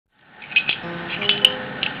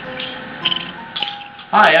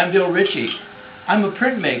Hi, I'm Bill Ritchie. I'm a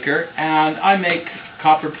printmaker and I make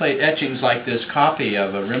copper plate etchings like this copy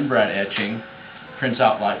of a Rembrandt etching. Prints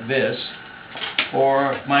out like this.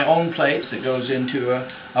 Or my own plates that goes into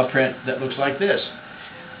a print that looks like this.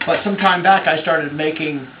 But some time back I started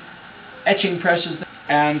making etching presses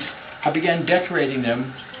and I began decorating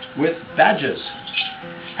them with badges.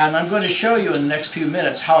 And I'm going to show you in the next few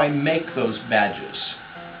minutes how I make those badges.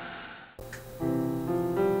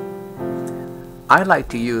 I like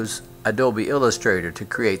to use Adobe Illustrator to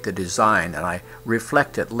create the design, and I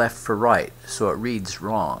reflect it left for right so it reads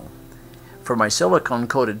wrong. For my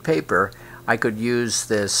silicone-coated paper, I could use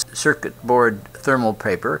this circuit board thermal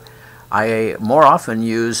paper. I more often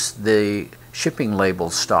use the shipping label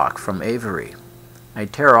stock from Avery. I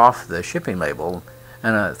tear off the shipping label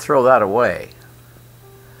and throw that away.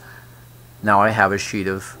 Now I have a sheet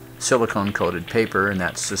of silicone-coated paper, and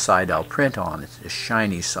that's the side I'll print on. It's a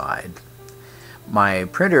shiny side. My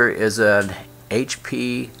printer is an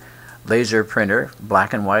HP laser printer,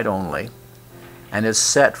 black and white only, and is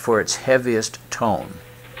set for its heaviest tone.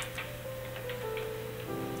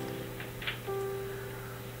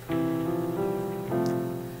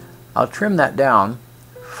 I'll trim that down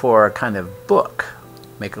for a kind of book,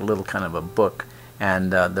 make a little kind of a book,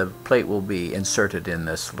 and the plate will be inserted in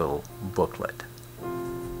this little booklet.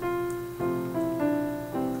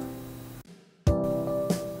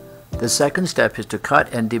 The second step is to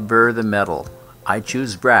cut and deburr the metal. I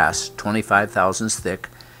choose brass, 25 thousandths thick,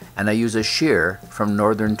 and I use a shear from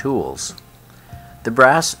Northern Tools. The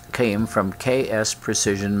brass came from KS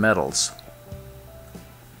Precision Metals.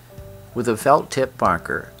 With a felt tip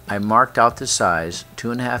marker, I marked out the size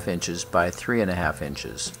 2.5 inches by 3.5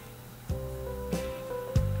 inches.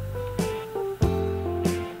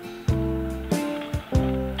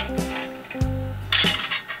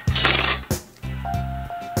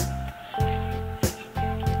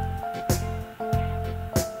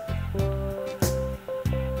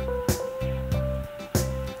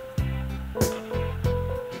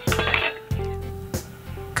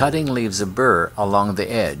 Cutting leaves a burr along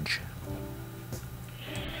the edge.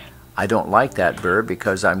 I don't like that burr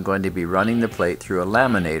because I'm going to be running the plate through a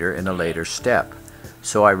laminator in a later step,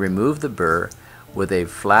 so I remove the burr with a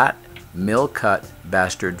flat, mill-cut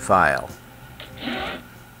bastard file.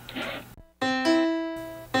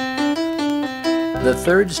 The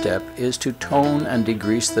third step is to tone and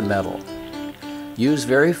degrease the metal. Use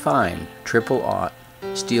very fine 000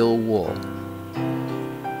 steel wool.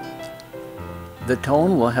 The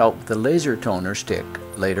tone will help the laser toner stick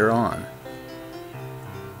later on.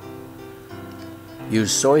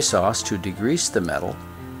 Use soy sauce to degrease the metal.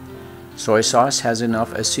 Soy sauce has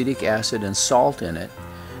enough acetic acid and salt in it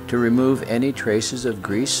to remove any traces of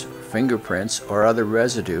grease, fingerprints, or other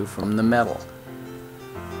residue from the metal.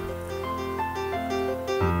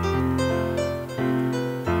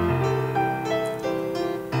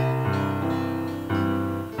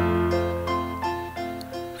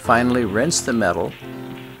 Finally, rinse the metal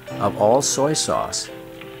of all soy sauce.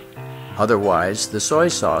 Otherwise, the soy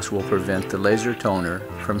sauce will prevent the laser toner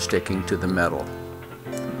from sticking to the metal.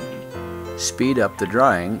 Speed up the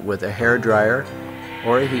drying with a hair dryer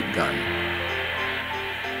or a heat gun.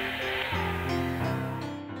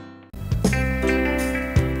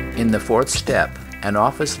 In the fourth step, an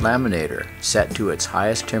office laminator set to its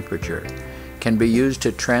highest temperature can be used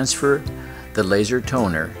to transfer the laser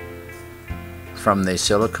toner from the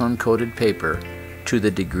silicone-coated paper to the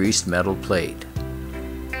degreased metal plate.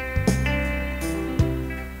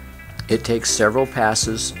 It takes several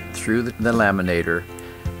passes through the laminator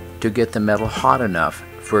to get the metal hot enough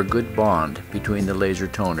for a good bond between the laser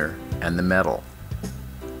toner and the metal.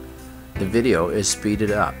 The video is speeded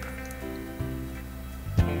up.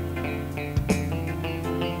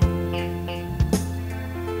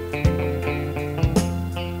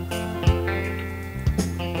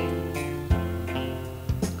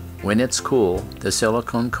 When it's cool, the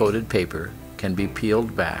silicone-coated paper can be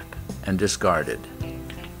peeled back and discarded.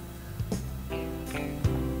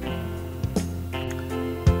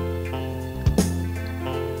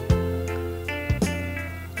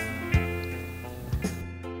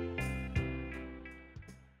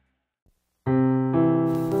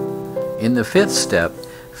 In the fifth step,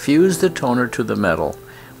 fuse the toner to the metal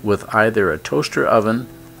with either a toaster oven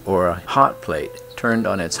or a hot plate turned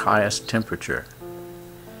on its highest temperature.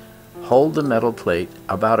 Hold the metal plate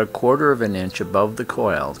about 1/4 inch above the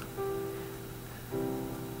coil.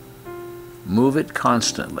 Move it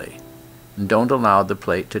constantly, and don't allow the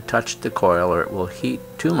plate to touch the coil or it will heat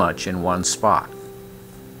too much in one spot.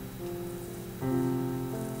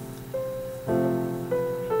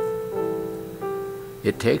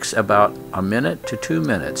 It takes about a minute to 2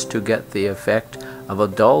 minutes to get the effect of a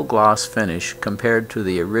dull gloss finish compared to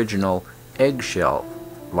the original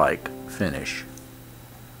eggshell-like finish.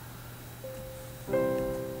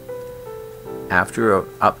 After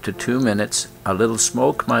up to 2 minutes, a little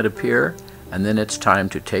smoke might appear, and then it's time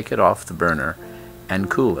to take it off the burner and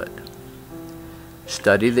cool it.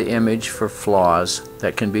 Study the image for flaws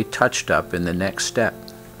that can be touched up in the next step.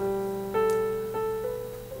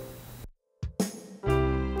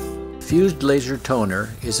 Fused laser toner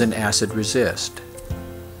is an acid resist.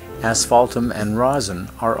 Asphaltum and rosin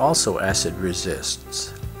are also acid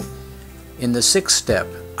resists. In the sixth step,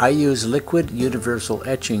 I use liquid universal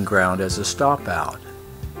etching ground as a stop out.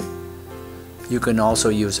 You can also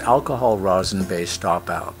use alcohol rosin-based stop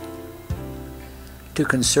out. To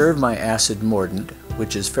conserve my acid mordant,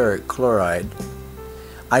 which is ferric chloride,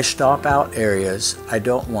 I stop out areas I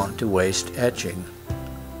don't want to waste etching.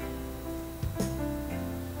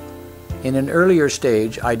 In an earlier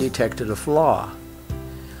stage, I detected a flaw.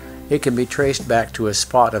 It can be traced back to a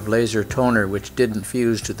spot of laser toner which didn't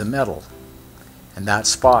fuse to the metal, and that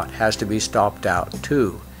spot has to be stopped out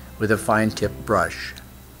too with a fine-tip brush.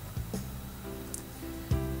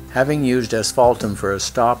 Having used asphaltum for a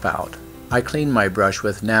stop out, I clean my brush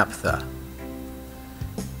with naphtha.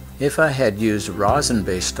 If I had used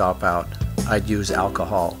rosin-based stop out, I'd use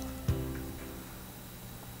alcohol.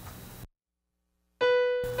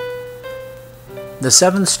 The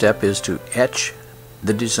seventh step is to etch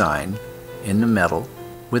the design in the metal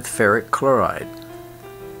with ferric chloride.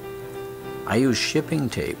 I use shipping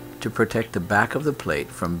tape to protect the back of the plate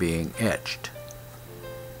from being etched.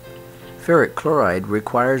 Ferric chloride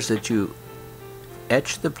requires that you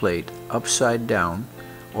etch the plate upside down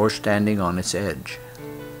or standing on its edge.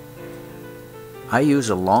 I use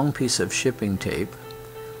a long piece of shipping tape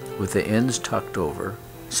with the ends tucked over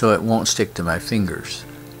so it won't stick to my fingers.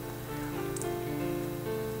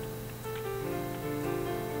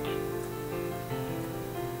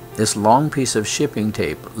 This long piece of shipping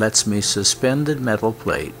tape lets me suspend the metal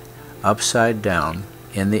plate upside down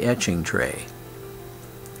in the etching tray.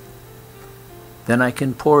 Then I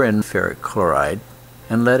can pour in ferric chloride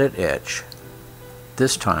and let it etch,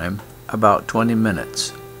 this time about 20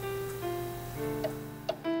 minutes.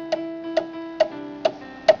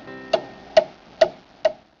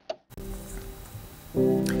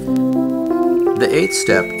 The eighth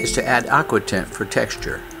step is to add aquatint for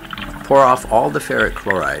texture. Pour off all the ferric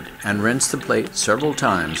chloride and rinse the plate several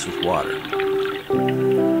times with water.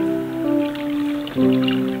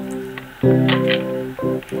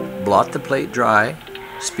 Blot the plate dry,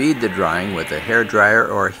 speed the drying with a hair dryer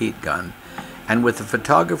or a heat gun, and with a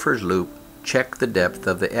photographer's loupe, check the depth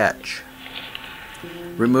of the etch.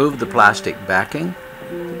 Remove the plastic backing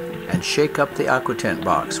and shake up the aquatint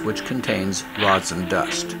box, which contains rosin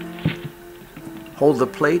dust. Hold the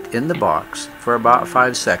plate in the box for about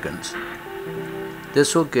 5 seconds.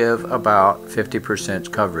 This will give about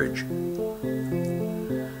 50% coverage.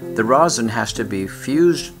 The rosin has to be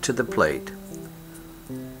fused to the plate.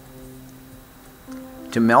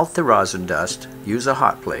 To melt the rosin dust, use a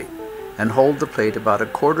hot plate and hold the plate about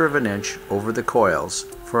 1/4 of an inch over the coils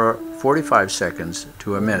for 45 seconds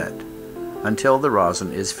to a minute until the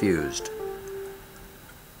rosin is fused.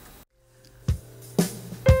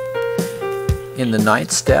 In the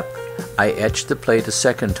ninth step, I etch the plate a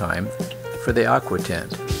second time for the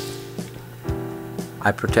aquatint.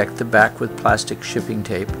 I protect the back with plastic shipping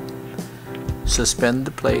tape, suspend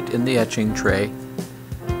the plate in the etching tray,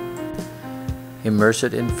 immerse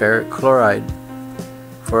it in ferric chloride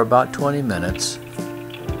for about 20 minutes.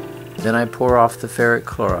 Then I pour off the ferric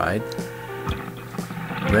chloride,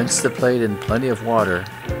 rinse the plate in plenty of water,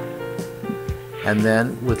 and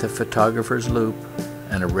then with a photographer's loupe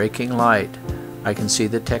and a raking light, I can see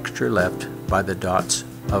the texture left by the dots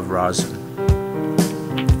of rosin.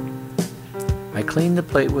 I clean the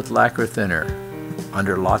plate with lacquer thinner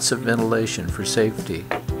under lots of ventilation for safety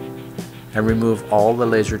and remove all the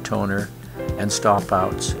laser toner and stop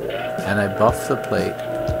outs, and I buff the plate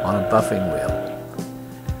on a buffing wheel.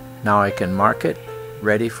 Now I can mark it,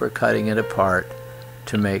 ready for cutting it apart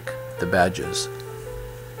to make the badges.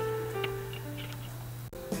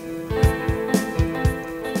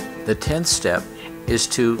 The 10th step is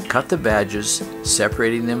to cut the badges,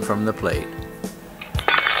 separating them from the plate.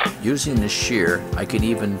 Using the shear, I can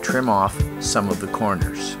even trim off some of the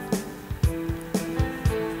corners.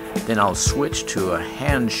 Then I'll switch to a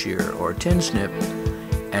hand shear or tin snip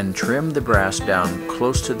and trim the brass down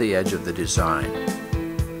close to the edge of the design.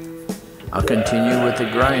 I'll continue with the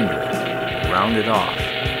grinder, round it off.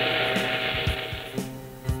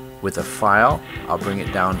 With a file, I'll bring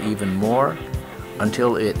it down even more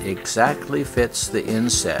until it exactly fits the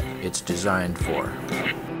inset it's designed for.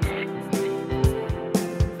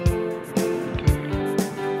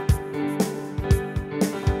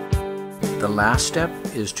 The last step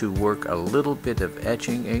is to work a little bit of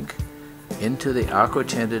etching ink into the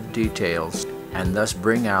aqua-tinted details and thus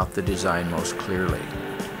bring out the design most clearly.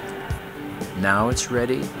 Now it's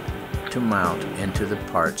ready to mount into the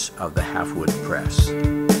parts of the Halfwood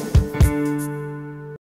press.